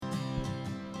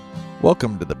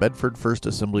Welcome to the Bedford First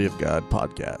Assembly of God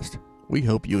podcast. We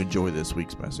hope you enjoy this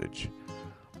week's message.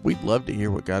 We'd love to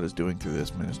hear what God is doing through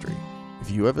this ministry.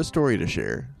 If you have a story to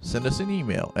share, send us an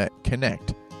email at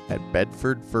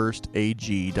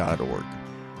connect@bedfordfirstag.org.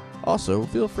 Also,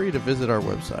 feel free to visit our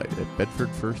website at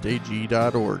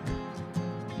bedfordfirstag.org.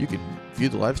 You can view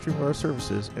the live stream of our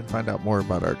services and find out more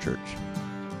about our church.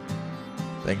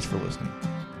 Thanks for listening.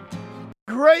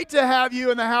 Great to have you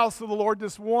in the house of the Lord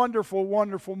this wonderful,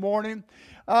 wonderful morning.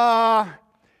 We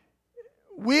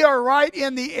are right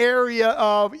in the area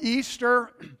of Easter,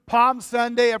 Palm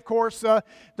Sunday. Of course, the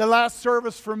last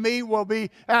service for me will be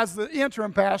as the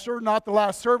interim pastor, not the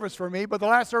last service for me, but the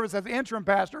last service as the interim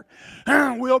pastor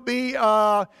will be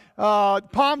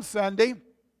Palm Sunday.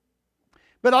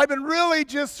 But I've been really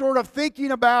just sort of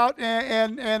thinking about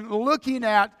and looking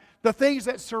at the things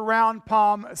that surround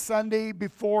Palm Sunday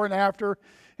before and after.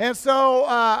 And so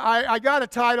I got a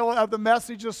title of the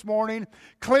message this morning,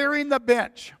 Clearing the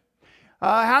Bench.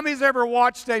 How many's ever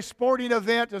watched a sporting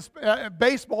event?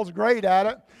 Baseball's great at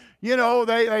it. You know,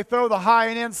 they throw the high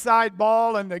and inside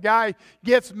ball and the guy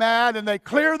gets mad and they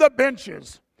clear the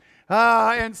benches.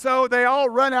 And so they all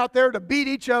run out there to beat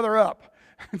each other up.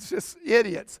 It's just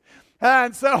idiots.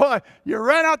 And so you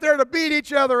run out there to beat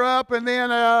each other up, and then,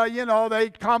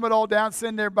 they calm it all down,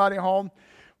 send everybody home.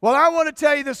 Well, I want to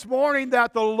tell you this morning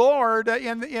that the Lord,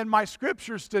 in my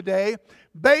scriptures today,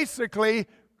 basically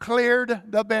cleared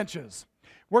the benches.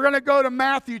 We're going to go to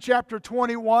Matthew chapter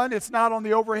 21. It's not on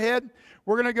the overhead.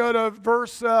 We're going to go to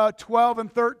verse 12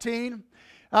 and 13.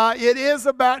 It is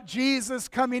about Jesus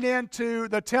coming into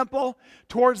the temple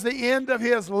towards the end of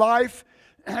his life.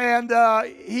 And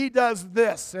he does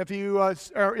this, if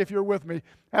you're with me.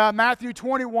 Matthew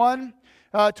 21,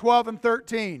 12 and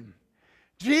 13.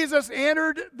 Jesus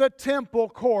entered the temple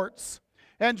courts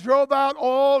and drove out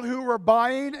all who were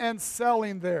buying and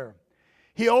selling there.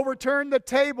 He overturned the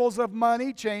tables of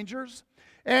money changers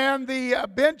and the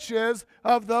benches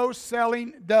of those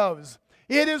selling doves.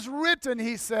 It is written,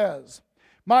 he says,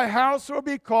 "My house will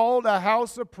be called a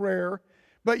house of prayer,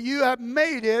 but you have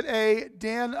made it a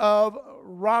den of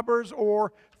robbers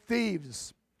or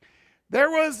thieves." There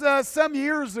was some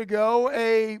years ago,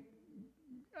 as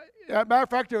a matter of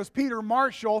fact, it was Peter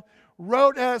Marshall,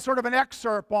 wrote sort of an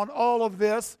excerpt on all of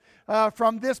this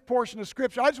from this portion of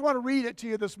Scripture. I just want to read it to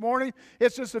you this morning.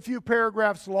 It's just a few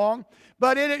paragraphs long,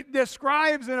 but it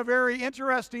describes in a very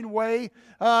interesting way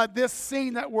this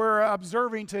scene that we're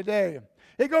observing today.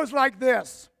 It goes like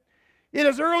this. It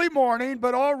is early morning,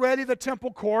 but already the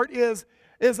temple court is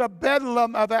a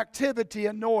bedlam of activity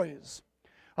and noise.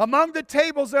 Among the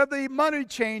tables of the money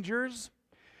changers,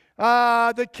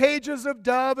 the cages of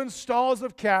dove and stalls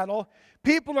of cattle,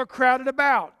 people are crowded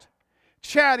about,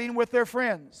 chatting with their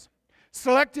friends,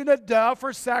 selecting a dove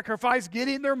for sacrifice,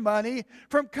 getting their money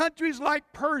from countries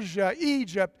like Persia,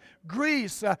 Egypt,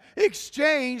 Greece,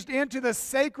 exchanged into the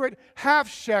sacred half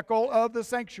shekel of the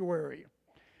sanctuary.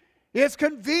 It's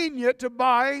convenient to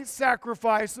buy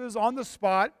sacrifices on the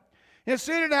spot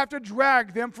instead of have to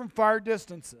drag them from far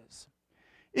distances.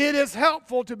 It is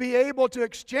helpful to be able to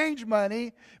exchange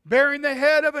money bearing the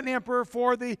head of an emperor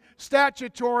for the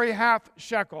statutory half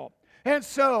shekel. And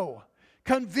so,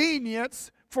 convenience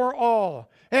for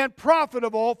all and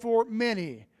profitable for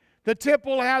many. The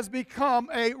temple has become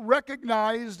a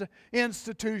recognized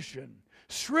institution.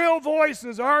 Shrill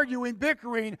voices arguing,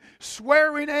 bickering,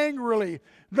 swearing angrily.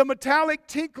 The metallic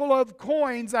tinkle of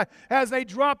coins as they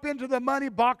drop into the money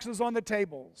boxes on the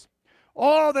tables.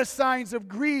 All the signs of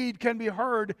greed can be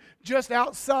heard just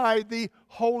outside the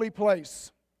holy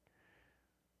place.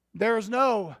 There is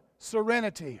no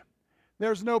serenity.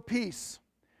 There's no peace.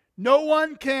 No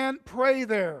one can pray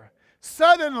there.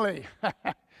 Suddenly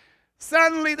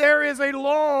there is a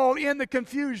lull in the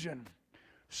confusion.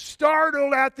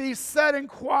 Startled at the sudden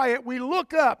quiet, we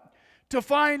look up to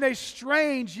find a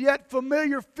strange yet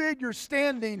familiar figure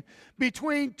standing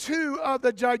between two of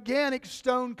the gigantic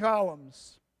stone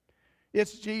columns.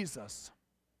 It's Jesus.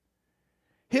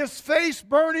 His face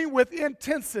burning with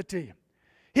intensity.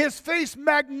 His face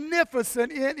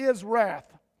magnificent in his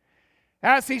wrath.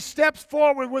 As he steps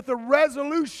forward with a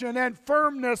resolution and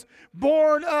firmness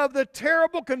born of the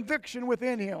terrible conviction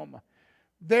within him,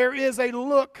 there is a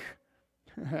look.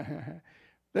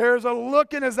 There's a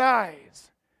look in his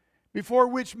eyes before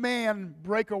which man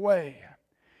break away.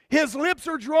 His lips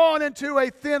are drawn into a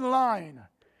thin line.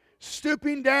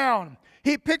 Stooping down,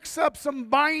 he picks up some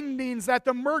bindings that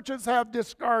the merchants have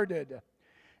discarded,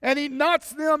 and he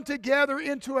knots them together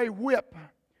into a whip.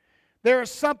 There is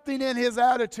something in his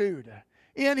attitude,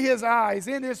 in his eyes,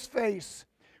 in his face,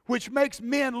 which makes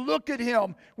men look at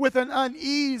him with an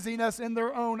uneasiness in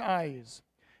their own eyes.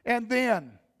 And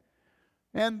then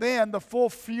the full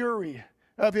fury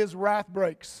of his wrath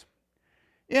breaks.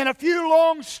 In a few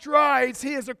long strides,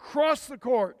 he is across the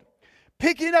court,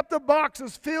 picking up the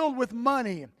boxes filled with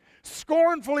money.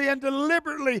 Scornfully and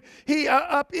deliberately, he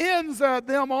upends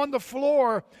them on the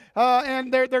floor,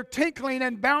 and they're tinkling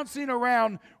and bouncing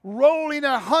around, rolling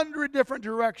 100 different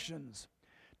directions.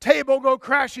 Table go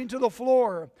crashing to the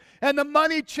floor, and the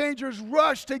money changers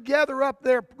rush to gather up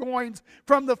their coins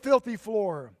from the filthy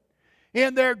floor.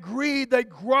 In their greed, they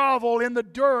grovel in the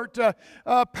dirt,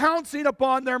 pouncing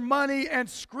upon their money and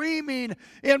screaming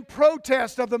in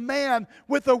protest of the man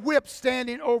with the whip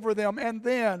standing over them. And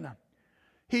then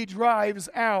he drives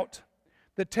out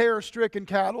the terror-stricken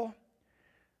cattle.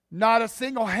 Not a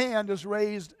single hand is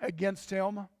raised against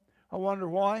him. I wonder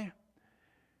why.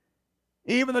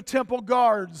 Even the temple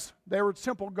guards, there were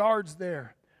temple guards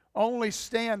there, only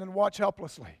stand and watch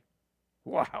helplessly.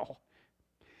 Wow.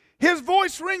 His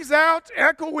voice rings out,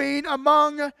 echoing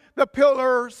among the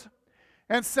pillars,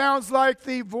 and sounds like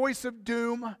the voice of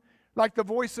doom, like the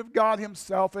voice of God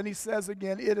himself. And he says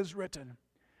again, "It is written,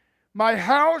 my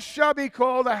house shall be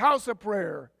called a house of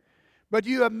prayer, but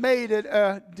you have made it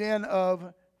a den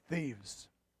of thieves."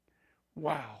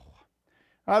 Wow.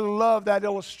 I love that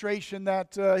illustration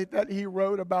that he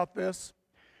wrote about this.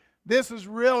 This is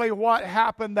really what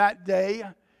happened that day.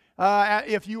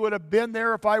 If you would have been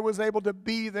there, if I was able to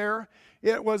be there,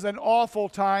 it was an awful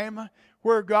time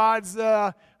where God's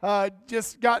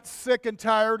just got sick and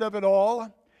tired of it all.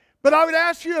 But I would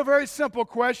ask you a very simple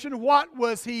question. What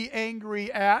was he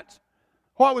angry at?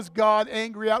 What was God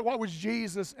angry at? What was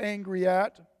Jesus angry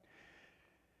at?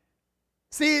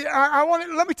 See,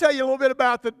 let me tell you a little bit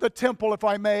about the temple, if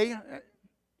I may.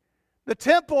 The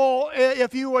temple,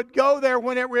 if you would go there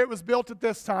whenever it was built at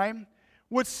this time,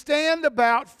 would stand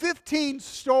about 15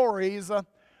 stories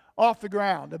off the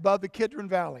ground above the Kidron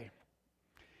Valley.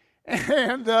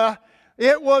 And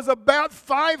it was about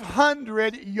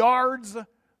 500 yards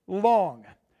long.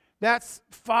 That's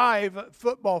 5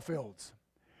 football fields.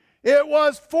 It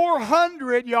was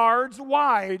 400 yards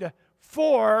wide,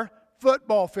 4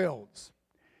 football fields.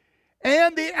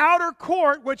 And the outer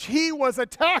court, which he was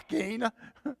attacking,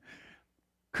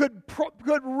 could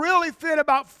really fit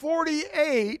about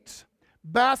 48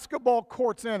 basketball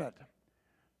courts in it.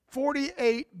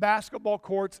 48 basketball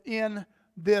courts in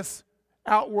this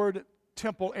outward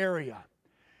temple area.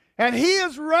 And he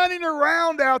is running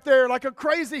around out there like a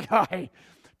crazy guy,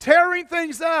 tearing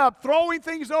things up, throwing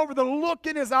things over, the look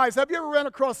in his eyes. Have you ever run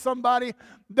across somebody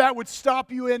that would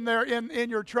stop you in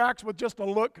your tracks with just a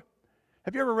look?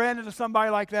 Have you ever ran into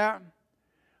somebody like that?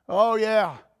 Oh,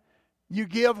 yeah. You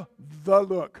give the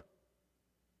look.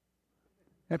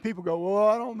 And people go,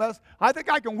 well, I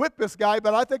think I can whip this guy,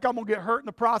 but I think I'm going to get hurt in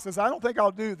the process. I don't think I'll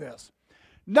do this.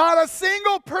 Not a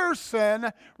single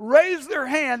person raised their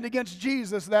hand against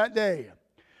Jesus that day.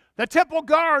 The temple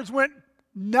guards went,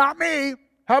 not me.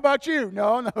 How about you?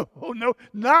 No,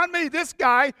 not me. This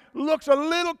guy looks a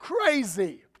little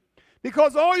crazy.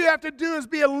 Because all you have to do is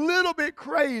be a little bit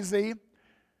crazy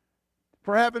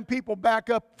for having people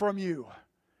back up from you.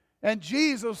 And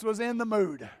Jesus was in the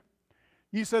mood.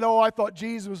 You said, oh, I thought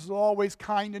Jesus was always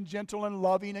kind and gentle and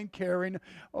loving and caring.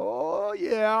 Oh,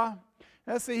 yeah.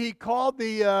 Let's see, he called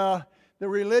the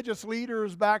religious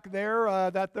leaders back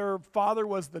there that their father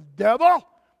was the devil.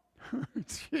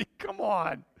 Gee, come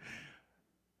on.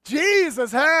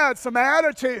 Jesus had some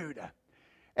attitude.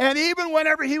 And even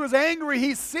whenever he was angry,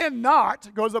 he sinned not,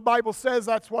 because the Bible says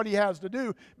that's what he has to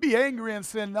do. Be angry and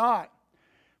sin not.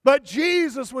 But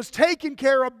Jesus was taking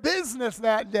care of business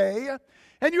that day.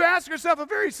 And you ask yourself a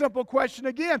very simple question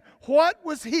again. What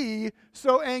was he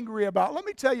so angry about? Let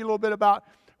me tell you a little bit about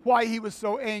why he was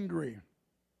so angry.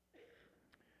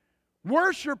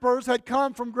 Worshippers had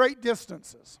come from great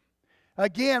distances.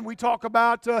 Again, we talk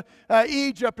about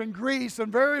Egypt and Greece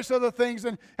and various other things.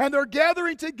 And they're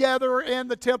gathering together in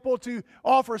the temple to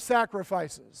offer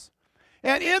sacrifices.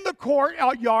 And in the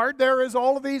courtyard, there is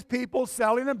all of these people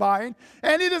selling and buying.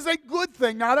 And it is a good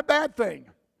thing, not a bad thing.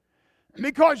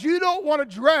 Because you don't want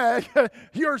to drag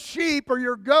your sheep or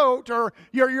your goat or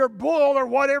your bull or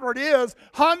whatever it is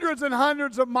hundreds and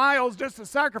hundreds of miles just to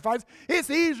sacrifice. It's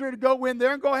easier to go in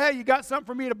there and go, hey, you got something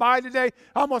for me to buy today?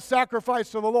 I'm going to sacrifice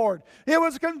to the Lord. It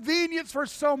was a convenience for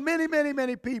so many, many,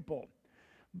 many people.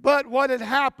 But what had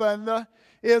happened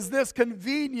is this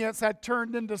convenience had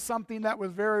turned into something that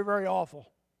was very, very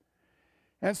awful.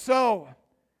 And so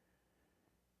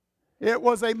it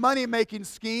was a money-making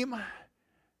scheme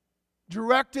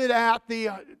directed at the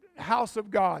house of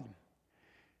God.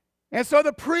 And so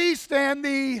the priest and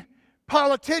the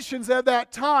politicians at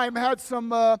that time had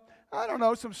some,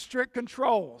 some strict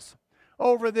controls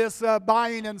over this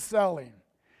buying and selling.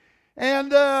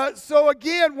 And so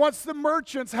again, once the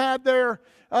merchants had their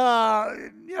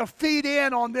feed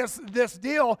in on this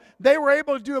deal, they were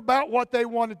able to do about what they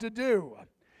wanted to do.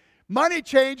 Money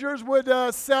changers would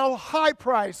sell high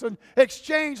price and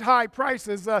exchange high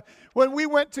prices. When we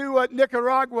went to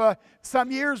Nicaragua some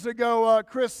years ago,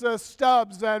 Chris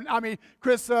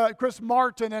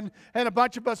Martin and a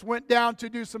bunch of us went down to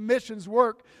do some missions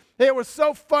work. It was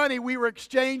so funny. We were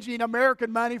exchanging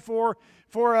American money for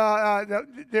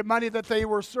the money that they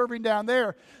were serving down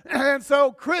there. And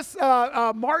so Chris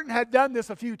Martin had done this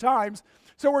a few times.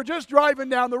 So we're just driving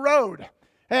down the road.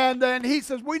 And then he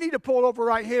says, we need to pull over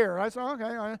right here. I said, okay.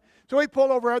 All right. So we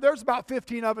pull over. There's about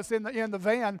 15 of us in the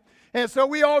van. And so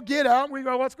we all get out. And we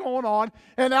go, what's going on?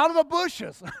 And out of the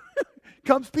bushes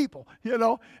comes people,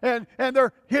 And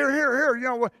they're,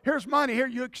 here. Here's money. Here,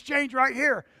 you exchange right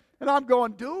here. And I'm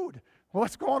going, dude,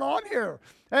 what's going on here?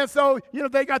 And so,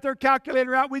 they got their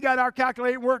calculator out. We got our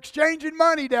calculator. We're exchanging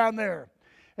money down there.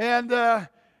 And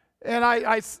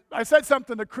I said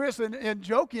something to Chris in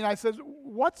joking. I said,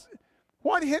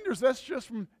 what hinders us just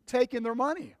from taking their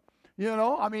money? They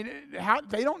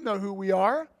don't know who we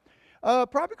are.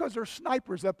 Probably because there's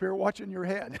snipers up here watching your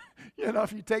head.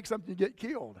 If you take something, you get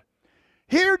killed.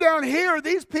 Down here,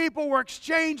 these people were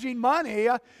exchanging money,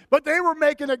 but they were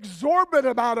making an exorbitant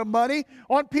amount of money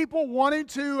on people wanting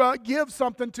to give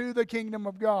something to the kingdom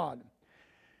of God.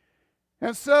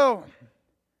 And so,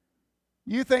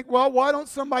 you think, well, why don't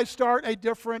somebody start a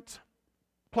different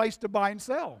place to buy and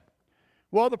sell?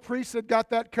 Well, the priests had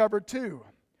got that covered too.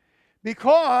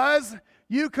 Because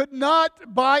you could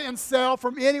not buy and sell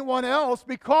from anyone else,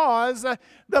 because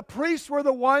the priests were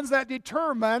the ones that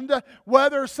determined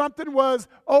whether something was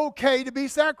okay to be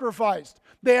sacrificed.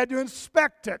 They had to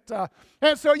inspect it.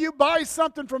 And so you buy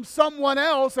something from someone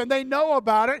else and they know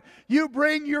about it. You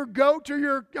bring your goat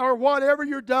or whatever,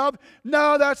 your dove.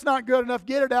 No, that's not good enough.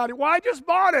 Get it out. Well, I just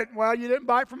bought it. Well, you didn't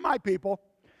buy it from my people.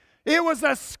 It was a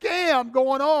scam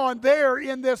going on there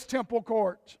in this temple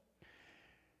court.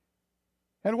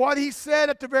 And what he said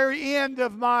at the very end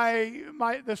of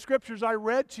the scriptures I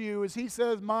read to you is he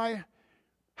says, my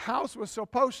house was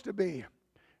supposed to be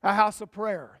a house of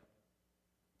prayer.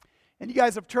 And you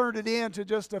guys have turned it into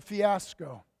just a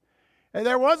fiasco. And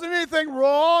there wasn't anything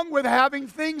wrong with having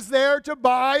things there to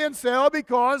buy and sell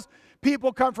because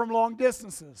people come from long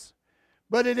distances.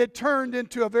 But it had turned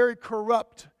into a very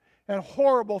corrupt and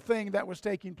horrible thing that was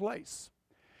taking place.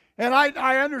 And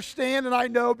I understand and I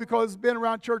know, because I've been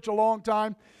around church a long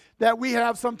time, that we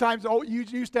have sometimes, you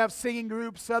used to have singing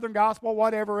groups, Southern Gospel,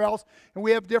 whatever else, and we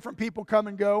have different people come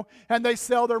and go, and they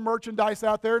sell their merchandise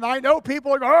out there. And I know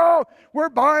people are going, oh, we're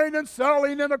buying and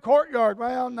selling in the courtyard.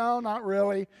 Well, no, not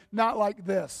really. Not like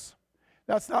this.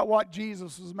 That's not what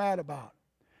Jesus was mad about.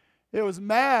 It was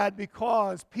mad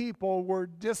because people were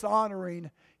dishonoring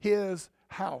his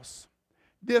house,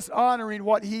 dishonoring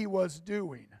what he was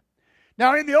doing.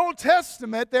 Now, in the Old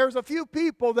Testament, there's a few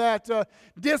people that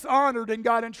dishonored and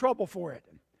got in trouble for it.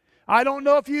 I don't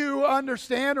know if you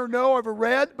understand or know or ever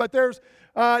read, but there's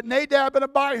Nadab and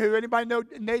Abihu. Anybody know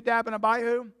Nadab and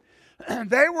Abihu?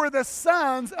 They were the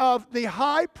sons of the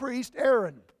high priest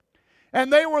Aaron,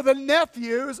 and they were the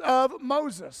nephews of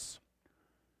Moses.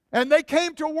 And they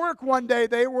came to work one day.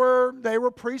 They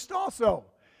were priests also.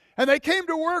 And they came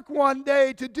to work one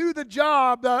day to do the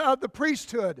job of the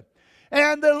priesthood.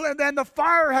 And then the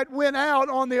fire had went out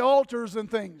on the altars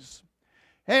and things.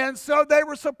 And so they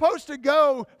were supposed to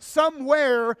go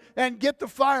somewhere and get the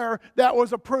fire that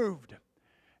was approved.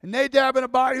 And Nadab and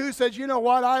Abihu says, you know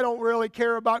what, I don't really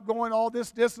care about going all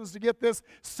this distance to get this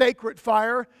sacred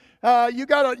fire. You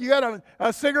got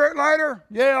a cigarette lighter?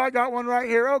 Yeah, I got one right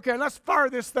here. Okay, let's fire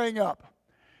this thing up.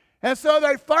 And so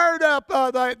they fired up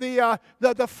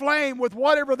the flame with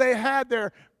whatever they had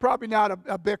there. Probably not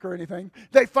a bick or anything.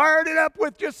 They fired it up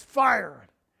with just fire.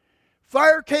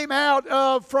 Fire came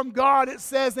out from God, it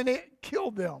says, and it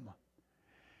killed them.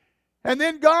 And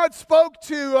then God spoke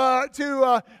to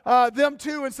them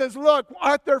too and says, look,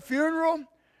 at their funeral,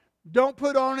 don't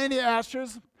put on any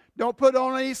ashes. Don't put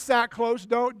on any sackcloth.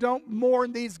 Don't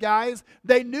mourn these guys.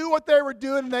 They knew what they were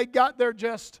doing, and they got their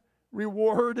just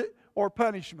reward or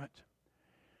punishment.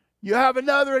 You have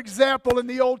another example in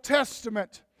the Old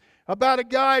Testament about a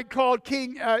guy called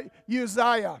King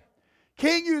Uzziah.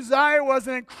 King Uzziah was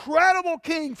an incredible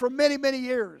king for many, many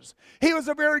years. He was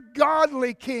a very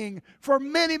godly king for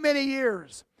many, many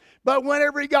years. But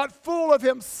whenever he got full of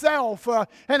himself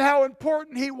and how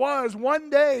important he was, one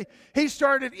day he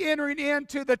started entering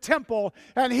into the temple,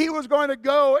 and he was going to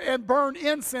go and burn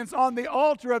incense on the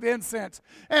altar of incense.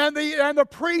 And the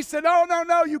priest said, "Oh,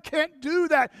 no, you can't do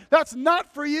that. That's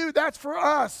not for you. That's for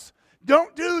us.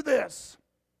 Don't do this."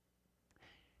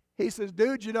 He says,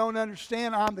 "Dude, you don't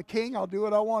understand. I'm the king. I'll do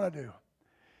what I want to do."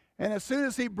 And as soon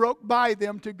as he broke by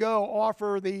them to go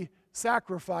offer the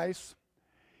sacrifice,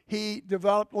 he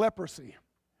developed leprosy.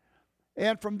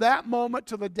 And from that moment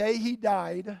to the day he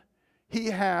died, he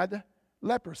had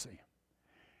leprosy.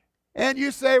 And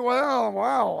you say, "Well,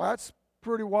 wow, that's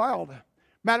pretty wild."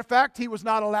 Matter of fact, he was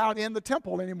not allowed in the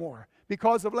temple anymore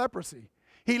because of leprosy.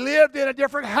 He lived in a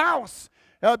different house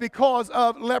because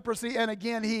of leprosy, and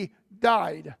again, he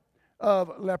died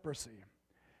of leprosy.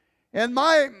 And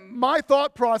my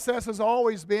thought process has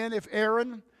always been, if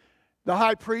Aaron, the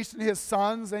high priest, and his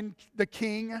sons, and the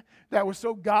king that was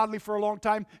so godly for a long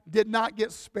time did not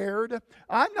get spared,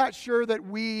 I'm not sure that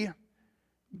we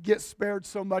get spared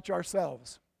so much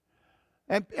ourselves.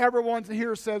 And everyone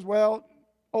here says, "Well,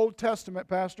 Old Testament,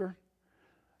 Pastor."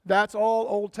 That's all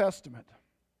Old Testament.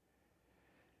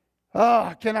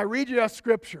 Can I read you a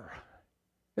scripture?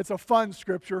 It's a fun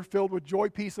scripture filled with joy,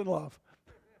 peace, and love.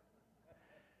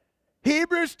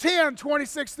 Hebrews 10,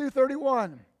 26 through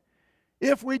 31.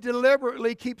 "If we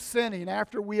deliberately keep sinning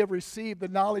after we have received the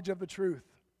knowledge of the truth,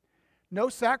 no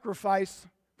sacrifice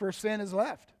for sin is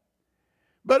left,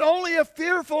 but only a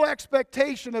fearful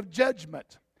expectation of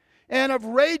judgment and of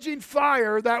raging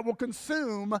fire that will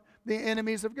consume the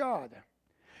enemies of God.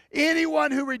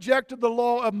 Anyone who rejected the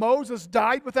law of Moses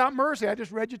died without mercy." I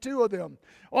just read you two of them.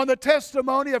 "On the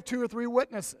testimony of 2 or 3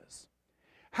 witnesses.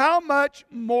 How much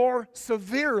more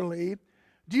severely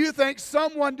do you think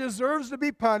someone deserves to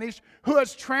be punished who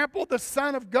has trampled the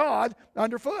Son of God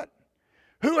underfoot,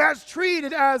 who has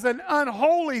treated as an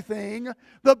unholy thing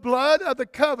the blood of the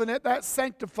covenant that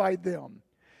sanctified them,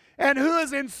 and who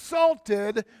has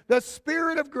insulted the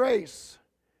Spirit of grace?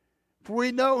 For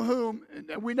we know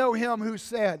him who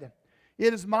said,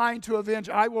 'It is mine to avenge,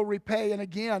 I will repay,' and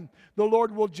again, 'The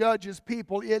Lord will judge his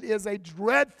people.' It is a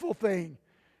dreadful thing.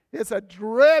 It's a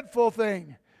dreadful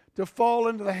thing to fall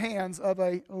into the hands of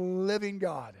a living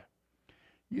God."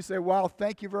 You say, "Wow,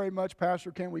 thank you very much,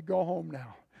 Pastor. Can we go home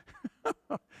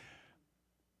now?"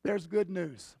 There's good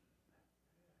news.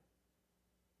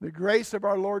 The grace of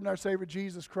our Lord and our Savior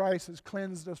Jesus Christ has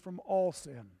cleansed us from all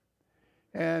sin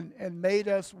and made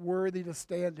us worthy to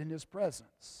stand in his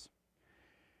presence.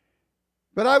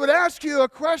 But I would ask you a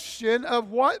question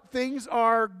of what things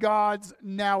are God's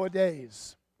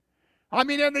nowadays. I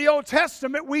mean, in the Old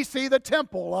Testament, we see the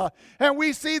temple, and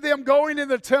we see them going in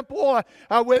the temple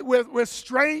with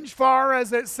strange fire,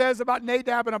 as it says about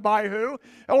Nadab and Abihu,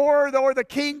 or the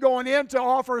king going in to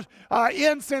offer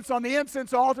incense on the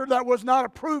incense altar that was not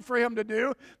approved for him to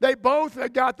do. They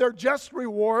both got their just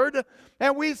reward,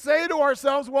 and we say to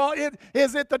ourselves, "Well,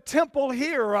 is it the temple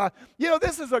here?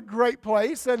 This is a great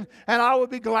place, and I would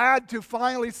be glad to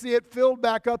finally see it filled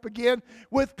back up again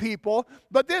with people,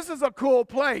 but this is a cool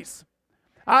place."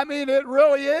 I mean, it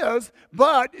really is,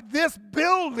 but this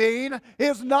building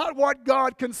is not what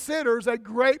God considers a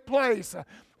great place.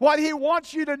 What he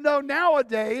wants you to know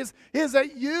nowadays is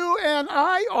that you and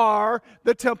I are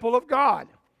the temple of God.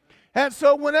 And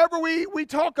so whenever we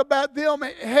talk about them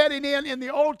heading in the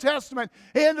Old Testament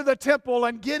into the temple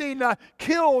and getting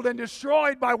killed and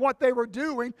destroyed by what they were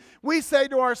doing, we say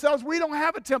to ourselves, we don't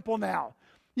have a temple now.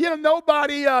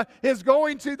 Nobody is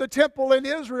going to the temple in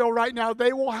Israel right now.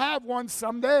 They will have one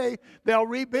someday. They'll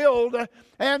rebuild.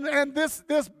 And this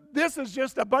is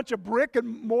just a bunch of brick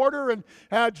and mortar and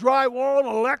drywall and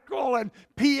electrical and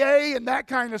PA and that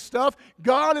kind of stuff.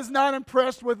 God is not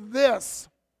impressed with this.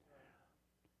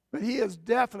 But he is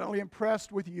definitely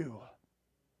impressed with you.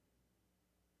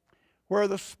 Where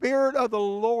the Spirit of the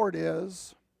Lord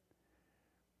is,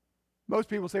 most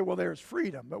people say, well, there's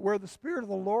freedom. But where the Spirit of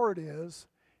the Lord is,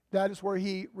 that is where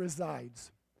he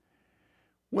resides.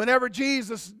 Whenever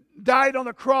Jesus died on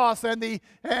the cross and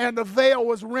the veil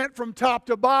was rent from top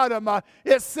to bottom,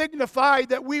 it signified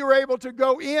that we were able to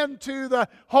go into the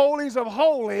holies of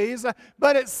holies,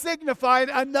 but it signified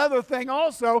another thing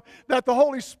also, that the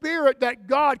Holy Spirit, that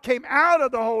God came out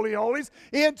of the holy holies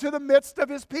into the midst of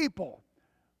his people.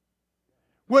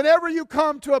 Whenever you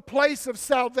come to a place of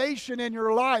salvation in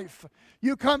your life,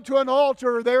 you come to an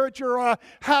altar there at your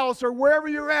house or wherever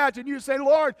you're at, and you say,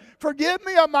 Lord, forgive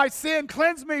me of my sin,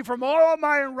 cleanse me from all of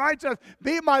my unrighteousness,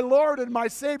 be my Lord and my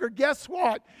Savior. Guess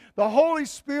what? The Holy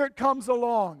Spirit comes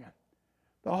along.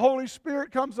 The Holy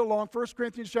Spirit comes along, 1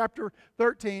 Corinthians chapter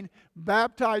 13,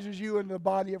 baptizes you into the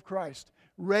body of Christ,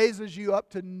 raises you up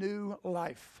to new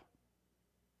life.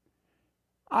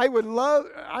 I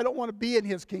don't want to be in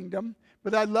his kingdom,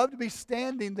 but I'd love to be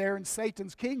standing there in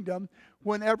Satan's kingdom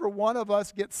whenever one of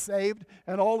us gets saved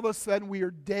and all of a sudden we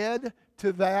are dead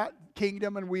to that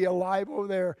kingdom and we are alive over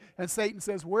there. And Satan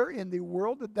says, where in the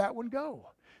world did that one go?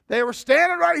 They were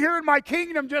standing right here in my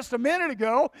kingdom just a minute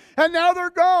ago, and now they're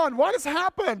gone. What has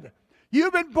happened?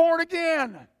 You've been born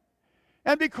again.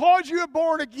 And because you are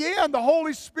born again, the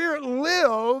Holy Spirit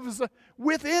lives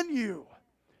within you.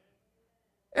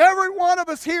 Every one of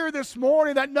us here this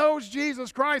morning that knows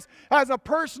Jesus Christ as a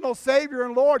personal Savior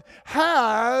and Lord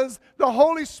has the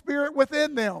Holy Spirit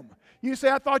within them. You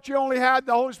say, I thought you only had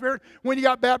the Holy Spirit when you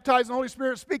got baptized in the Holy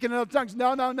Spirit speaking in other tongues.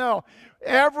 No, no, no.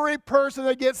 Every person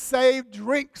that gets saved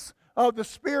drinks of the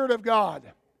Spirit of God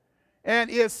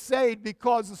and is saved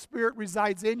because the Spirit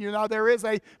resides in you. Now, there is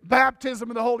a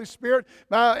baptism of the Holy Spirit,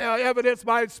 evidenced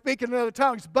by speaking in other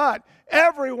tongues, but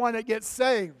everyone that gets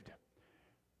saved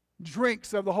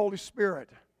drinks of the Holy Spirit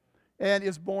and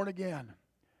is born again.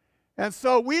 And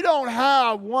so we don't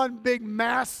have one big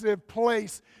massive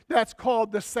place that's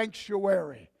called the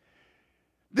sanctuary.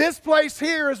 This place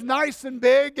here is nice and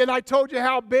big, and I told you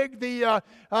how big the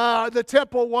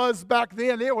temple was back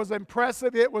then. It was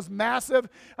impressive. It was massive.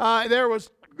 It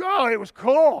was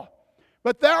cool.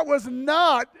 But that was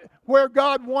not where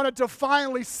God wanted to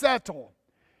finally settle.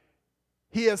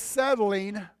 He is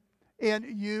settling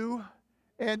in you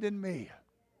and in me.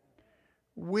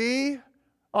 We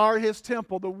are his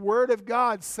temple. The Word of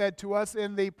God said to us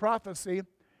in the prophecy,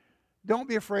 don't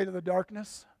be afraid of the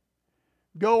darkness.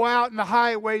 Go out in the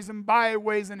highways and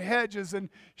byways and hedges and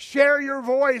share your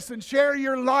voice and share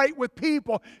your light with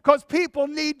people, because people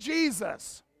need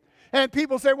Jesus. And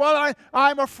people say, well,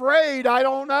 I'm afraid, I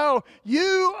don't know.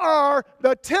 You are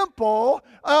the temple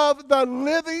of the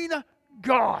living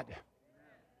God.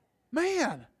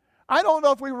 Man, I don't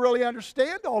know if we really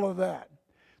understand all of that.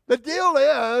 The deal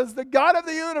is, the God of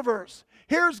the universe,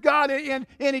 here's God in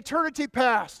eternity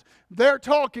past. They're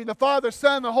talking, the Father,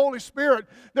 Son, the Holy Spirit.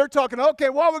 They're talking, okay,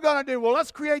 what are we going to do? Well,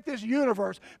 let's create this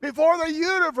universe. Before the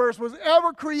universe was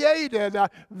ever created,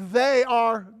 they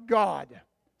are God,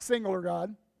 singular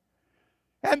God.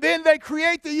 And then they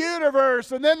create the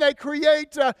universe, and then they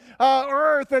create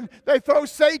earth, and they throw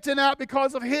Satan out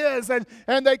because of his, and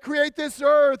they create this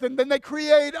earth, and then they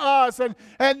create us, and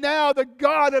now the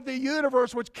God of the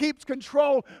universe, which keeps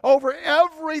control over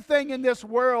everything in this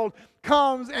world,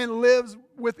 comes and lives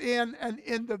within an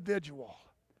individual.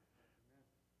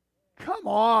 Come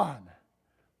on.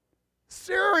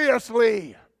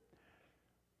 Seriously.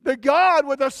 The God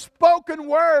with a spoken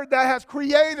word that has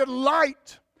created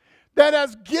light, that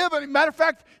has given, matter of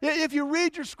fact, if you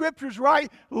read your scriptures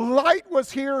right, light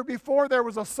was here before there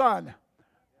was a sun.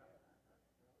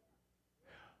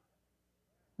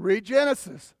 Read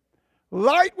Genesis.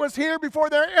 Light was here before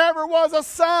there ever was a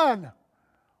sun.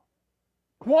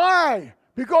 Why?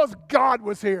 Because God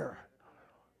was here.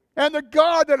 And the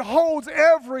God that holds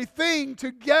everything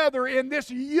together in this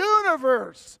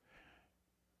universe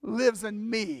lives in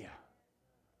me.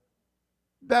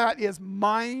 That is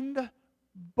mind-boggling.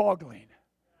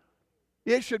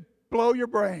 It should blow your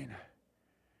brain.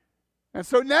 And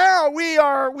so now we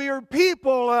are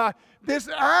people, this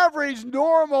average,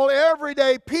 normal,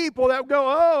 everyday people that go,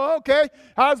 oh, okay,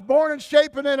 I was born and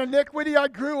shapen in iniquity. I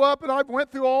grew up and I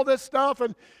went through all this stuff.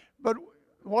 But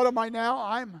what am I now?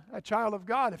 I'm a child of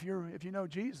God if you know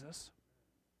Jesus.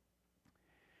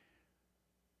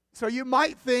 So you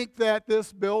might think that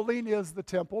this building is the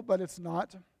temple, but it's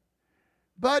not.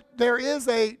 But there is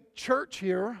a church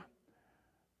here,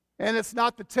 and it's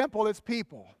not the temple, it's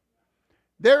people.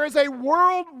 There is a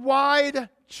worldwide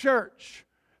church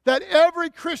that every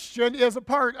Christian is a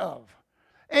part of.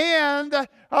 And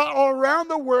around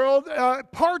the world,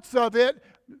 parts of it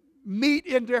meet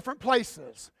in different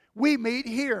places. We meet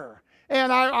here.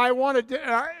 And I want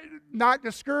to not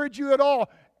discourage you at all.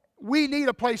 We need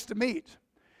a place to meet.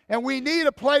 And we need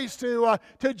a place to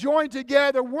join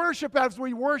together, worship as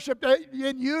we worship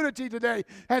in unity today,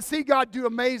 and see God do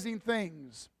amazing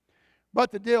things.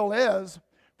 But the deal is,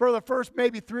 for the first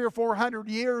maybe 300 or 400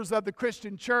 years of the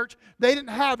Christian church, they didn't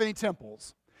have any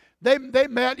temples. They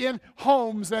met in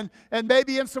homes and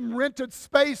maybe in some rented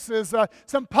spaces,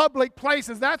 some public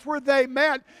places. That's where they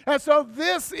met. And so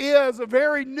this is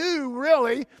very new,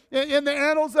 really, in the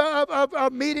annals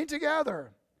of meeting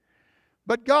together.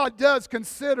 But God does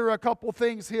consider a couple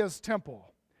things his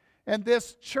temple. And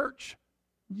this church,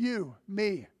 you,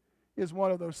 me, is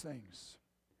one of those things.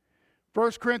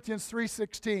 1 Corinthians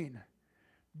 3:16.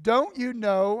 Don't you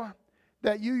know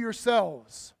that you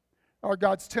yourselves are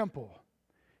God's temple,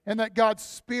 and that God's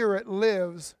Spirit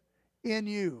lives in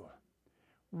you.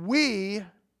 We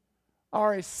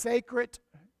are a sacred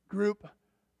group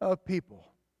of people.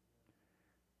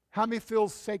 How many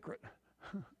feels sacred?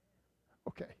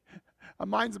 Okay.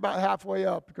 Mine's about halfway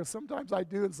up because sometimes I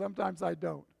do and sometimes I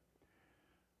don't.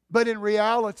 But in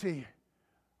reality,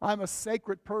 I'm a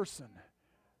sacred person.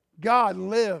 God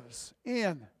lives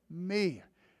in me.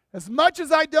 As much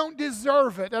as I don't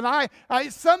deserve it, and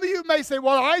some of you may say,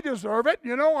 well, I deserve it.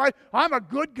 You know, I'm a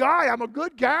good guy. I'm a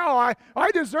good gal.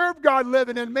 I deserve God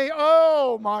living in me.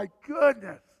 Oh, my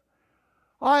goodness.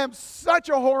 I am such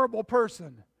a horrible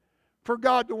person for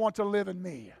God to want to live in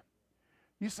me.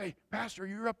 You say, Pastor,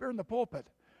 you're up there in the pulpit.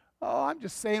 Oh, I'm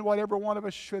just saying what every one of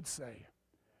us should say.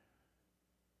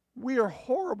 We are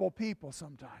horrible people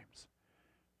sometimes.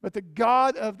 But the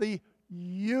God of the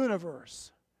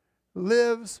universe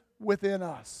lives within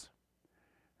us.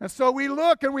 And so we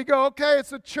look and we go, okay,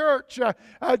 it's a church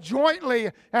jointly.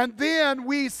 And then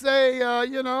we say,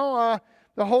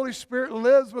 the Holy Spirit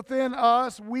lives within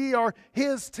us. We are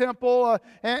His temple.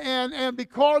 And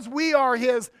because we are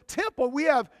His temple, we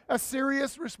have a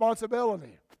serious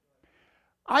responsibility.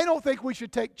 I don't think we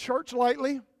should take church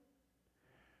lightly.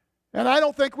 And I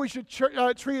don't think we should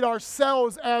treat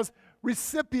ourselves as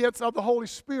recipients of the Holy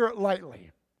Spirit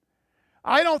lightly.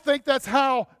 I don't think that's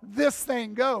how this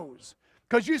thing goes.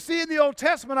 Because you see in the Old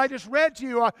Testament, I just read to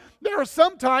you, there are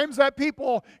some times that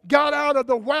people got out of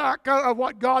the whack of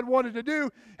what God wanted to do,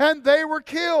 and they were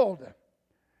killed.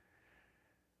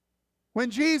 When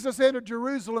Jesus entered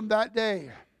Jerusalem that day,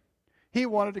 He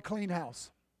wanted a clean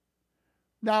house.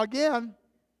 Now again,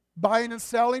 buying and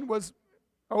selling was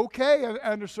okay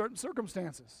under certain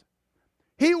circumstances.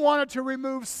 He wanted to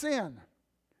remove sin.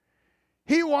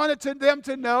 He wanted them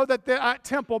to know that that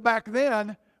temple back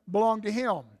then belonged to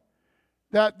Him.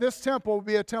 That this temple would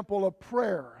be a temple of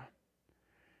prayer.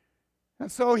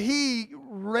 And so He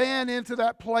ran into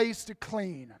that place to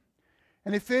clean.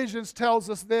 And Ephesians tells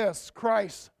us this: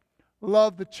 Christ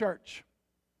loved the church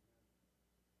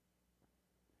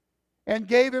and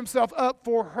gave Himself up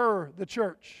for her, the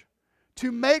church,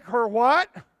 to make her what?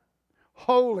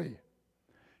 Holy.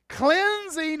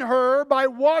 Cleansing her by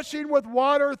washing with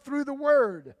water through the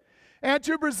Word, and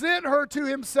to present her to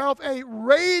Himself a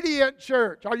radiant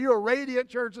church. Are you a radiant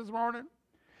church this morning?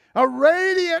 A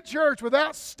radiant church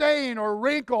without stain or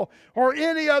wrinkle or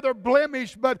any other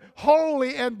blemish, but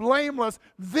holy and blameless.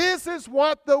 This is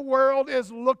what the world is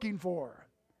looking for.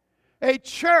 A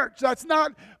church that's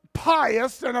not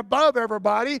pious and above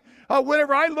everybody.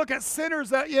 Whenever I look at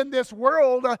sinners in this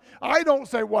world, I don't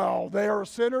say, well, they are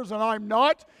sinners and I'm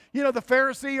not. You know, the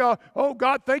Pharisee, oh,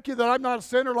 God, thank you that I'm not a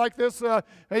sinner like this,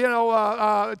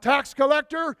 tax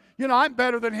collector. You know, I'm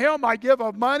better than him. I give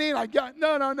of money. And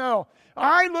No.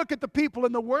 I look at the people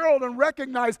in the world and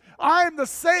recognize I'm the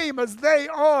same as they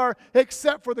are,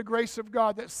 except for the grace of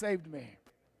God that saved me.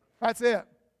 That's it.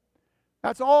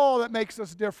 That's all that makes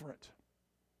us different.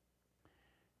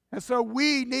 And so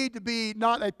we need to be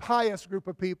not a pious group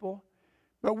of people,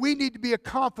 but we need to be a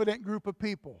confident group of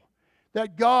people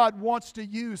that God wants to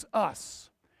use us.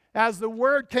 As the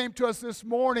word came to us this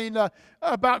morning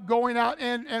about going out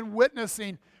and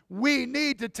witnessing, we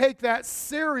need to take that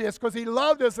serious because He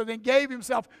loved us and He gave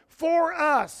Himself for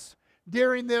us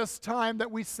during this time that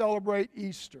we celebrate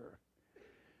Easter.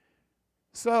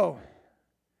 So,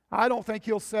 I don't think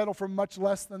He'll settle for much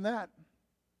less than that.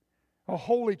 A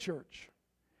holy church.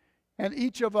 And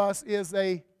each of us is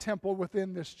a temple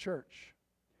within this church.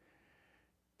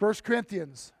 1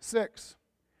 Corinthians 6.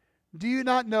 Do you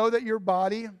not know that your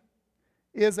body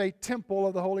is a temple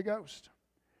of the Holy Ghost,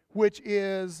 which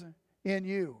is in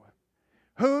you,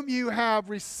 whom you have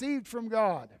received from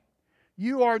God?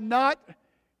 You are not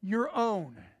your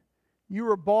own. You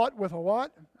were bought with a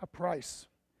what? A price.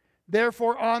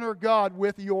 Therefore honor God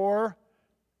with your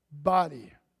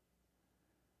body.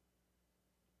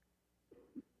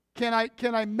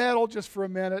 Can I meddle just for a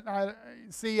minute?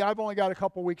 I've only got a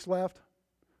couple weeks left.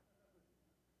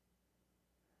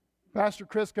 Pastor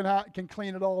Chris can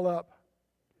clean it all up.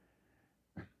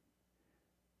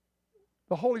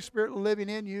 The Holy Spirit living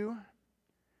in you,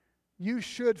 you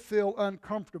should feel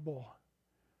uncomfortable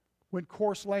when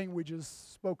coarse language is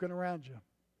spoken around you.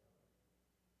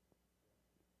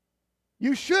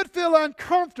 You should feel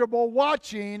uncomfortable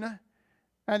watching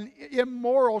an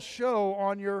immoral show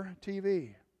on your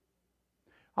TV.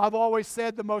 I've always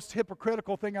said the most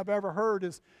hypocritical thing I've ever heard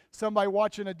is somebody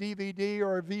watching a DVD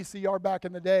or a VCR back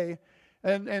in the day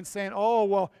and saying, oh,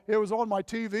 well, it was on my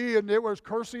TV and it was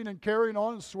cursing and carrying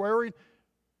on and swearing.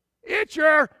 It's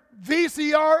your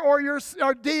VCR or your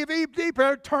DVD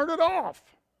player. Turn it off.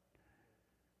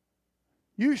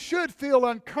 You should feel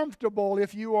uncomfortable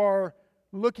if you are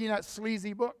looking at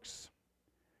sleazy books.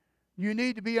 You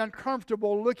need to be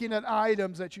uncomfortable looking at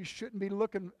items that you shouldn't be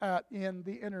looking at in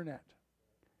the internet.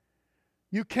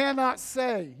 You cannot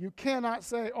say,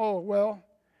 oh, well,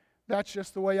 that's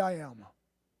just the way I am.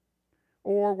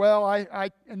 Or, well,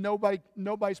 and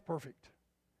nobody's perfect.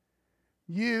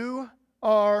 You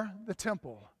are the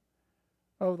temple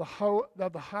of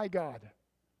the high God.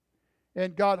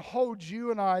 And God holds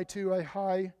you and I to a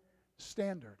high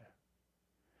standard.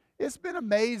 It's been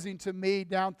amazing to me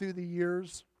down through the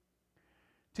years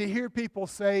to hear people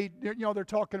say, they're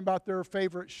talking about their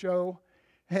favorite show,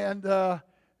 and that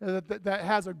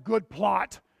has a good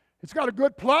plot. It's got a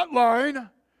good plot line.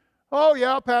 Oh,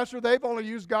 yeah, Pastor, they've only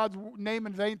used God's name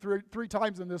in vain three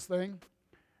times in this thing.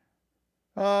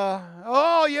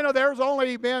 There's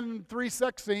only been 3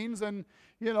 sex scenes, and,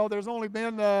 there's only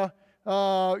been,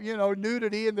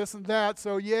 nudity and this and that.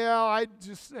 So, yeah, I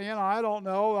don't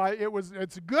know.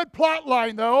 It's a good plot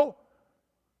line, though.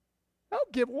 I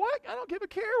don't give a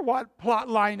care what plot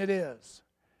line it is.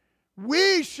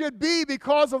 We should be,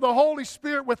 because of the Holy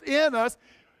Spirit within us,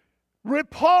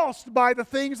 repulsed by the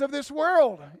things of this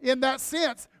world. In that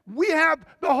sense, we have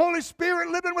the Holy Spirit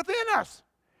living within us.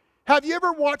 Have you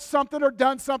ever watched something or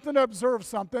done something or observed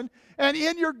something, and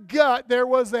in your gut there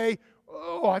was I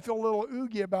feel a little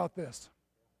oogie about this?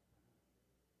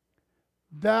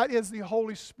 That is the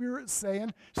Holy Spirit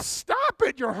saying, stop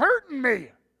it, you're hurting me.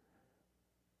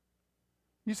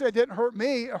 You say it didn't hurt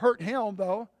me, it hurt him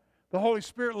though. The Holy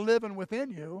Spirit living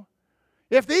within you.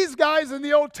 If these guys in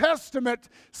the Old Testament,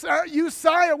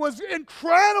 Uzziah was an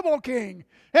incredible king,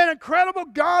 an incredible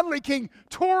godly king,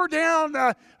 tore down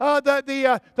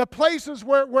the places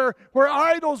where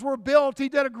idols were built. He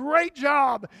did a great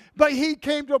job, but he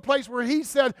came to a place where he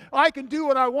said, I can do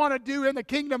what I want to do in the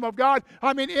kingdom of God,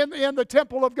 in the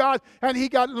temple of God, and he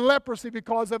got leprosy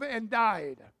because of it and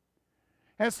died.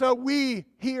 And so we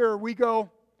go,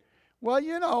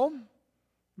 well,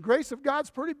 grace of God's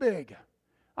pretty big.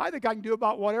 I think I can do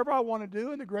about whatever I want to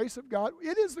do in the grace of God.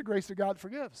 It is the grace of God that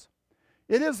forgives.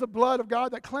 It is the blood of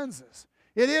God that cleanses.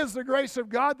 It is the grace of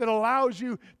God that allows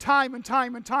you time and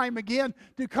time and time again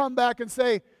to come back and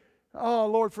say, oh,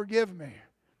 Lord, forgive me.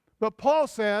 But Paul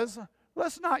says,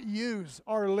 let's not use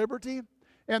our liberty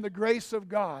and the grace of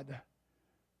God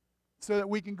so that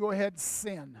we can go ahead and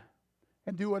sin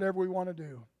and do whatever we want to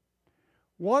do.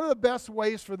 One of the best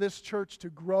ways for this church to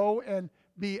grow and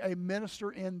be a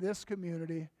minister in this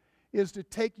community is to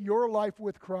take your life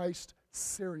with Christ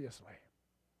seriously.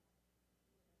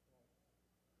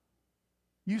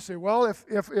 You say, well,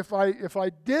 if I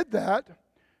did that,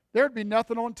 there'd be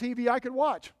nothing on TV I could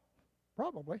watch.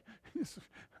 Probably.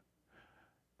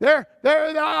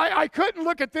 I couldn't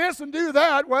look at this and do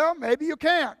that. Well, maybe you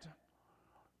can't.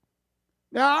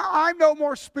 Now, I'm no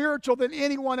more spiritual than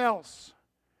anyone else.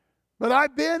 But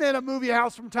I've been in a movie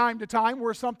house from time to time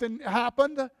where something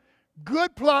happened,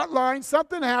 good plot line,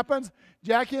 something happens,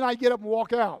 Jackie and I get up and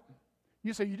walk out.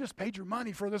 You say, you just paid your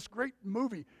money for this great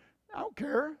movie. I don't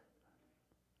care.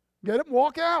 Get up and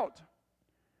walk out.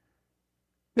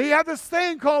 They have this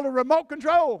thing called a remote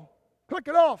control. Click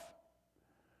it off.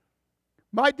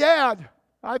 My dad,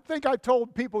 I think I've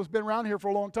told people who's been around here for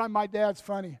a long time, my dad's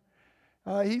funny.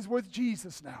 He's with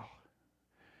Jesus now.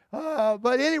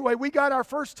 But anyway, we got our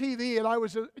first TV, and I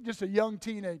was just a young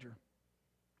teenager.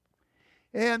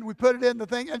 And we put it in the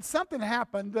thing, and something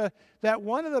happened that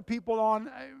one of the people on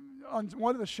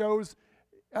one of the shows,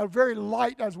 a very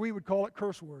light, as we would call it,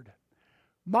 curse word.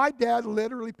 My dad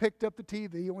literally picked up the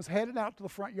TV and was headed out to the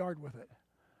front yard with it.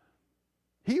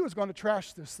 He was going to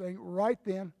trash this thing right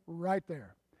then, right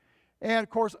there. And, of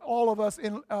course, all of us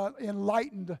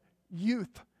enlightened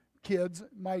youth kids,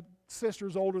 my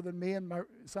sister's older than me and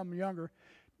some younger.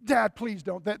 Dad, please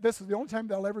don't. This is the only time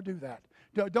they'll ever do that.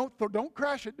 Don't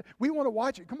crash it. We want to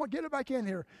watch it. Come on, get it back in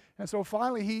here. And so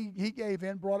finally he gave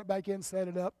in, brought it back in, set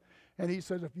it up, and he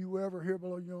says, if you ever hear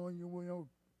below,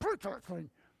 break that thing.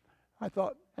 I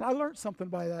thought, and I learned something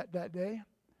by that day.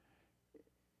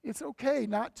 It's okay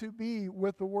not to be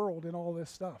with the world in all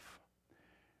this stuff.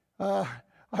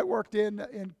 I worked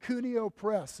in Cuneo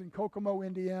Press in Kokomo,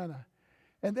 Indiana.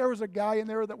 And there was a guy in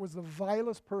there that was the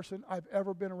vilest person I've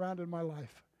ever been around in my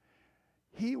life.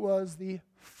 He was the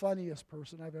funniest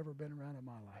person I've ever been around in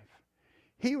my life.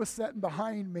 He was sitting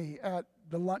behind me at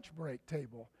the lunch break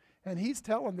table, and he's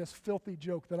telling this filthy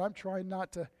joke that I'm trying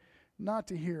not to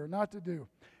hear, not to do.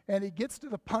 And he gets to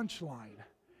the punchline,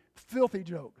 filthy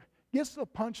joke. Gets to the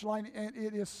punchline, and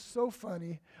it is so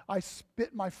funny, I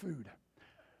spit my food.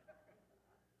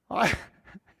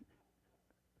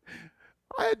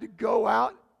 I had to go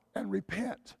out and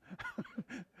repent.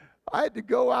 I had to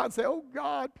go out and say, oh,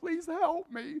 God, please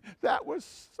help me. That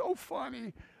was so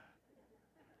funny.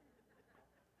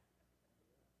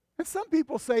 And some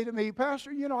people say to me,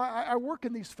 Pastor, I work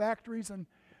in these factories and,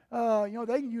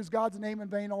 they can use God's name in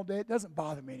vain all day. It doesn't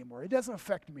bother me anymore. It doesn't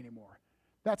affect me anymore.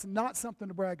 That's not something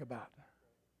to brag about.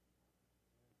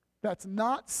 That's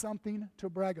not something to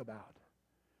brag about.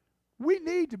 We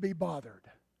need to be bothered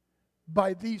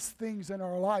by these things in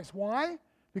our lives. Why?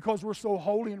 Because we're so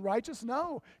holy and righteous?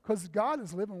 No, because God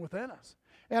is living within us.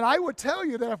 And I would tell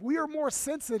you that if we are more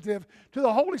sensitive to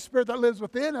the Holy Spirit that lives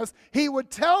within us, He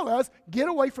would tell us, get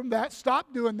away from that,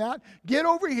 stop doing that, get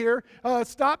over here,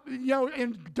 stop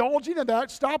indulging in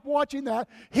that, stop watching that.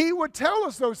 He would tell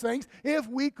us those things if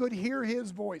we could hear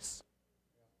His voice.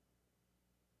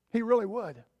 He really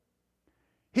would.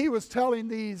 He was telling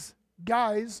these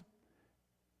guys,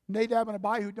 Nadab and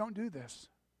Abihu, don't do this.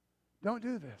 Don't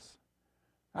do this.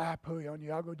 I pooey on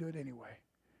you, I'll go do it anyway.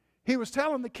 He was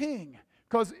telling the king,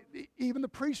 because even the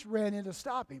priest ran in to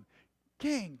stop him.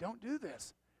 King, don't do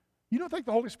this. You don't think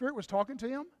the Holy Spirit was talking to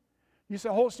him? You say,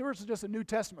 Holy Spirit is just a New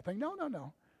Testament thing.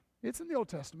 No. It's in the Old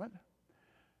Testament.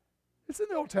 It's in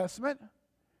the Old Testament.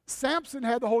 Samson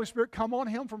had the Holy Spirit come on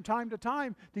him from time to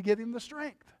time to give him the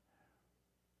strength.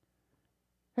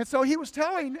 And so he was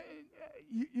telling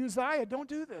Uzziah, don't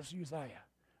do this, Uzziah.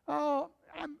 Oh,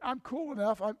 I'm cool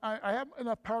enough. I have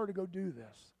enough power to go do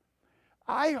this.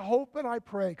 I hope and I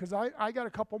pray, because I got a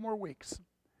couple more weeks.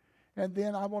 And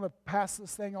then I want to pass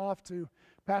this thing off to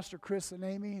Pastor Chris and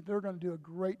Amy. They're going to do a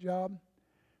great job.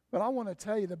 But I want to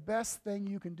tell you, the best thing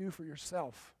you can do for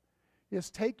yourself is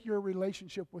take your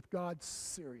relationship with God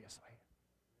seriously.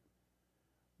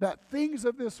 That things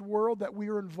of this world that we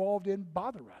are involved in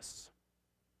bother us.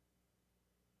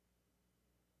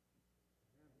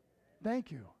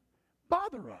 Thank you.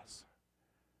 Bother us.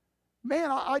 Man,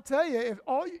 I tell you,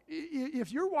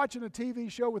 if you're watching a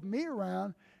TV show with me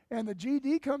around and the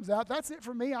GD comes out, that's it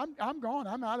for me. I'm gone.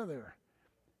 I'm out of there.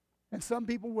 And some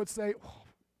people would say, oh,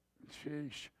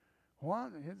 sheesh,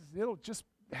 what? It'll just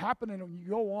happen and you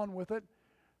go on with it,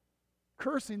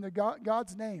 cursing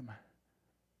God's name.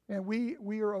 And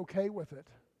we are okay with it.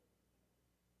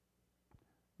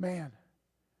 Man,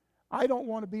 I don't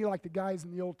want to be like the guys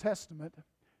in the Old Testament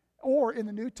or in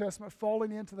the New Testament,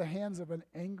 falling into the hands of an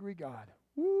angry God.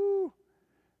 Woo!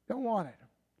 Don't want it.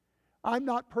 I'm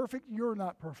not perfect. You're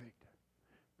not perfect.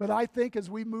 But I think as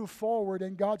we move forward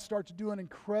and God starts doing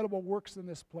incredible works in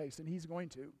this place, and He's going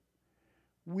to,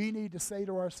 we need to say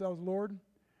to ourselves, Lord,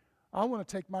 I want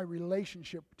to take my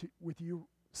relationship with you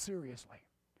seriously.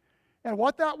 And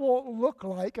what that will look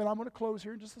like, and I'm going to close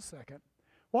here in just a second,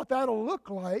 what that'll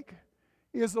look like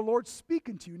is the Lord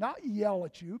speaking to you, not yell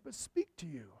at you, but speak to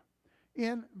you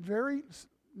in very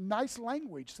nice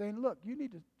language, saying, look, you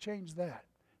need to change that.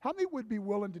 How many would be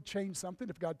willing to change something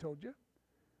if God told you?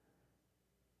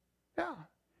 Yeah.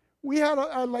 We had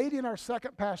a lady in our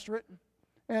second pastorate,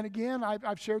 and again,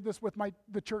 I've shared this with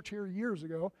the church here years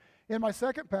ago. In my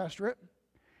second pastorate,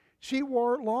 she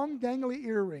wore long dangly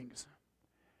earrings.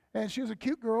 And she was a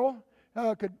cute girl,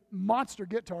 monster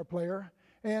guitar player.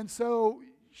 And so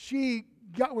she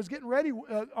was getting ready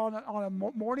on a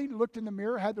morning, looked in the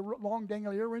mirror, had the long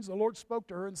dangly earrings. The Lord spoke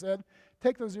to her and said,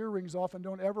 take those earrings off and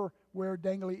don't ever wear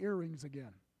dangly earrings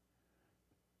again.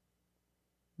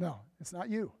 No, it's not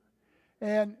you.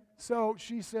 And so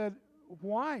she said,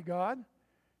 why, God?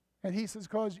 And He says,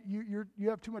 because you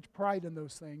have too much pride in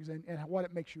those things and what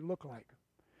it makes you look like.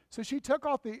 So she took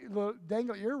off the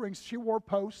dangly earrings. She wore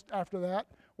posts after that,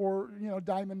 or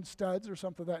diamond studs or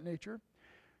something of that nature.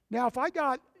 Now, if I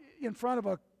got in front of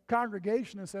a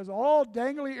congregation and says, all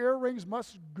dangly earrings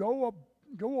must go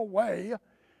away,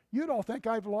 you'd all think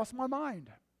I've lost my mind.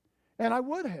 And I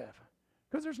would have,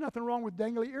 because there's nothing wrong with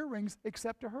dangly earrings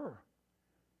except to her.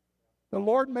 The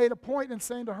Lord made a point in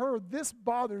saying to her, this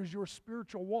bothers your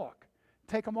spiritual walk.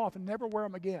 Take them off and never wear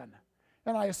them again.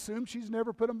 And I assume she's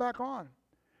never put them back on.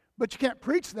 But you can't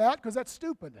preach that because that's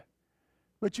stupid.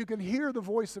 But you can hear the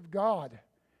voice of God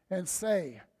and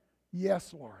say,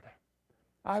 yes, Lord,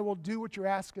 I will do what you're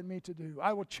asking me to do.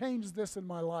 I will change this in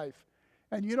my life.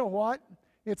 And you know what?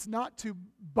 It's not to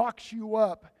box you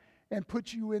up and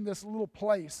put you in this little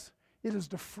place. It is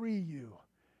to free you,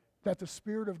 that the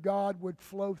Spirit of God would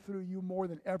flow through you more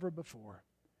than ever before.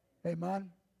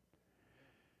 Amen?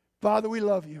 Father, we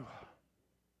love you.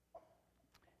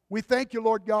 We thank you,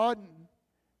 Lord God.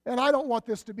 And I don't want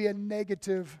this to be a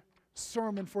negative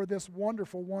sermon for this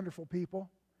wonderful, wonderful people.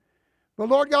 But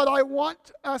Lord God, I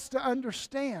want us to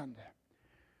understand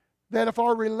that if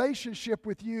our relationship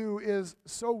with you is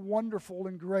so wonderful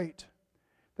and great,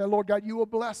 that Lord God, you will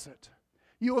bless it.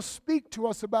 You will speak to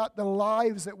us about the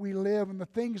lives that we live and the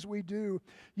things we do.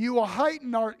 You will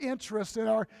heighten our interest and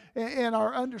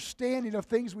our understanding of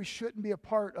things we shouldn't be a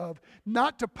part of.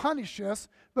 Not to punish us,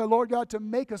 but Lord God, to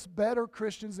make us better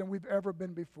Christians than we've ever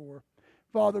been before.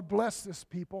 Father, bless this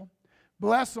people.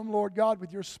 Bless them, Lord God,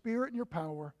 with your Spirit and your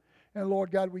power. And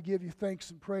Lord God, we give you thanks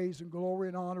and praise and glory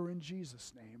and honor in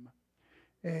Jesus' name.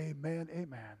 Amen,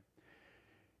 amen.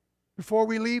 Before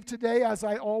we leave today, as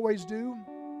I always do,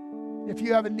 if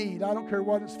you have a need, I don't care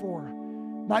what it's for.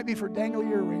 Might be for dangly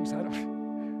earrings.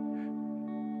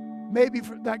 Maybe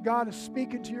that God is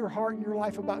speaking to your heart and your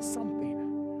life about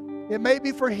something. It may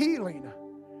be for healing.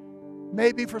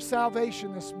 Maybe for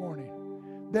salvation this morning.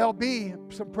 There'll be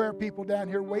some prayer people down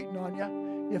here waiting on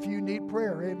you if you need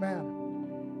prayer.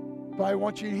 Amen. But I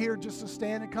want you here just to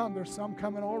stand and come. There's some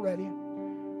coming already.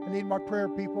 I need my prayer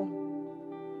people.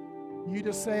 You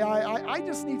just say, I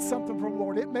just need something from the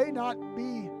Lord. It may not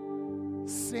be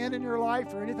sin in your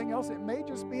life or anything else. It may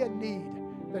just be a need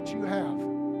that you have,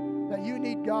 that you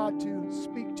need God to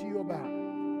speak to you about.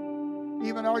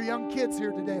 Even our young kids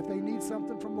here today, if they need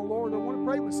something from the Lord or want to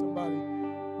pray with somebody,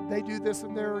 they do this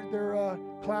in their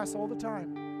class all the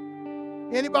time.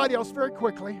 Anybody else, very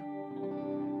quickly?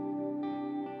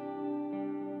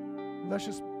 Let's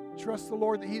just trust the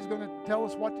Lord that He's going to tell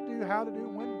us what to do, how to do,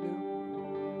 when to do.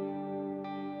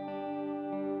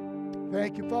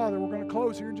 Thank you, Father. We're going to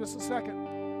close here in just a second.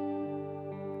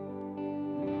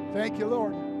 Thank you,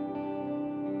 Lord.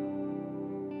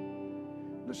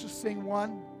 Let's just sing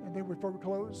one, and then before we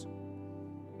close.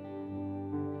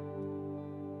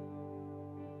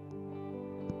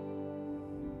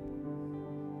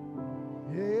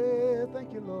 Yeah,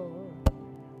 thank you, Lord.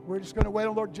 We're just going to wait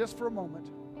on the Lord just for a moment.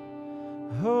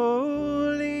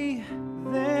 Holy,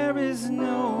 there is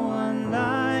no one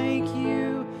like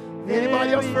you.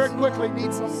 Anybody else very quickly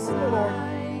needs something from the Lord?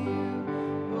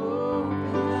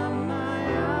 Open up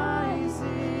my eyes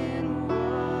in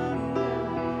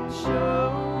wonder.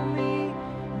 Show me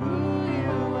who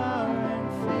you are and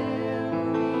fill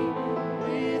me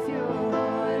with your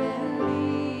heart and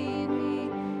lead me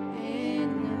in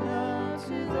your love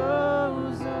to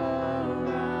those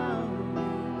around me.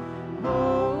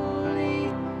 Holy,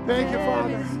 Thank you, Father.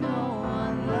 there is no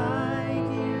one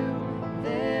like you.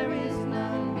 There is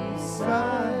none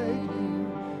beside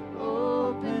you.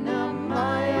 Open up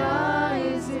my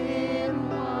eyes in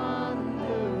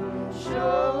wonder.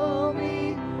 Show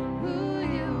me who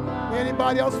you are.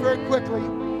 Anybody else very quickly?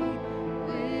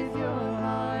 With your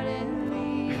heart and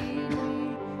lead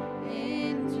me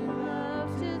into love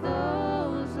to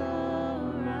those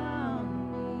around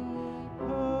me.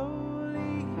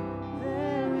 Holy,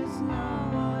 there is no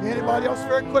one. Anybody else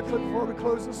very quickly before we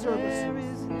close the service? There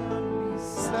is none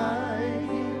beside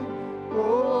you.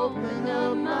 Open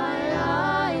up my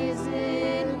eyes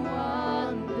in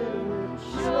wonder.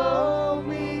 Show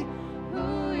me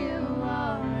who you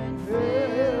are and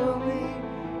fill me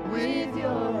with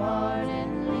your heart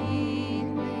and lead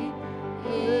me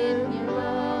in your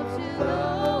love to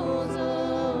those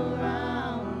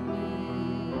around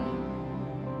me.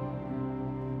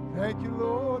 Thank you,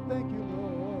 Lord. Thank you,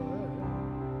 Lord.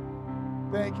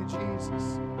 Thank you,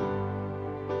 Jesus.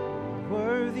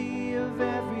 Worthy of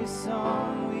every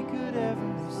song we could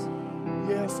ever sing.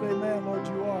 Yes, amen, Lord,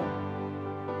 you are.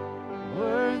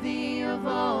 Worthy of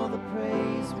all the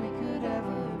praise we could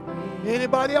ever bring.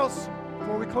 Anybody else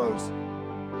before we close?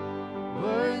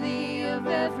 Worthy of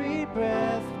every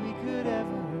breath we could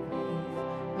ever breathe.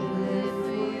 We live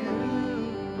for you.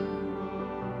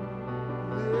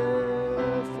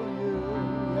 Live for you,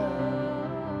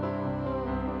 yeah.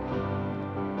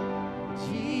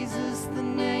 Jesus, the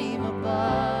name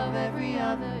above every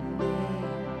other name.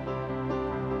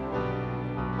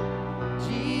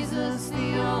 Jesus,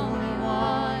 the only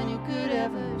one you could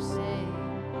ever save.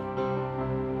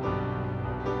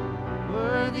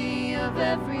 Worthy of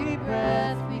every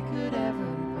breath we could ever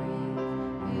breathe.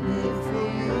 We live for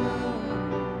you.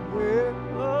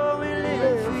 Oh, we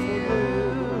live for you.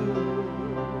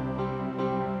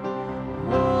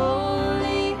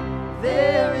 Holy,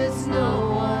 there is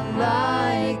no one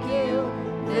like you.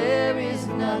 There is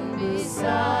none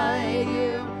beside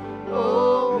you.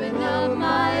 Open up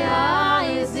my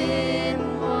eyes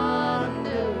in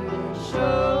wonder.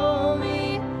 Show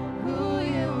me who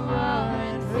you are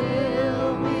and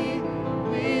fill me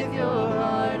with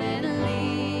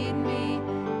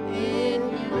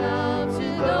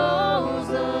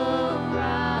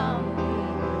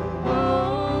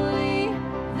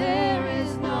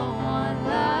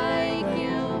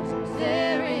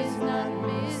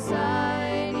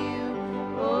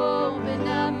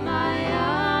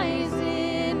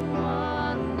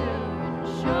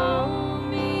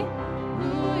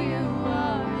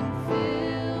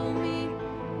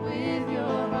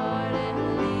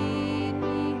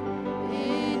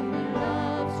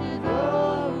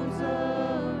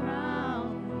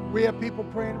have people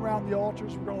praying around the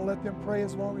altars. We're going to let them pray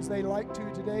as long as they like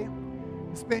to today.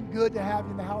 It's been good to have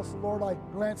you in the house of the Lord. I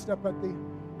glanced up at the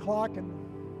clock, and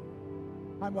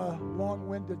I'm a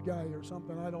long-winded guy or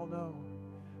something. I don't know.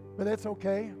 But it's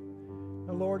okay.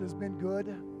 The Lord has been good,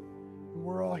 and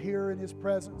we're all here in His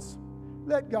presence.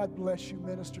 Let God bless you,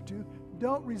 minister to.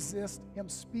 Don't resist Him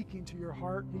speaking to your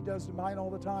heart. He does to mine all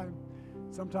the time.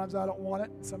 Sometimes I don't want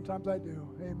it, and sometimes I do.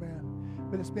 Amen.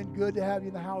 But it's been good to have you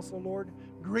in the house of the Lord.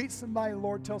 Greet somebody,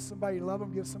 Lord. Tell somebody you love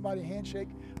them. Give somebody a handshake,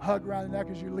 hug around the neck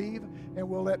as you leave, and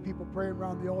we'll let people pray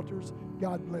around the altars.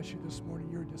 God bless you this morning.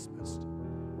 You're dismissed.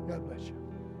 God bless you.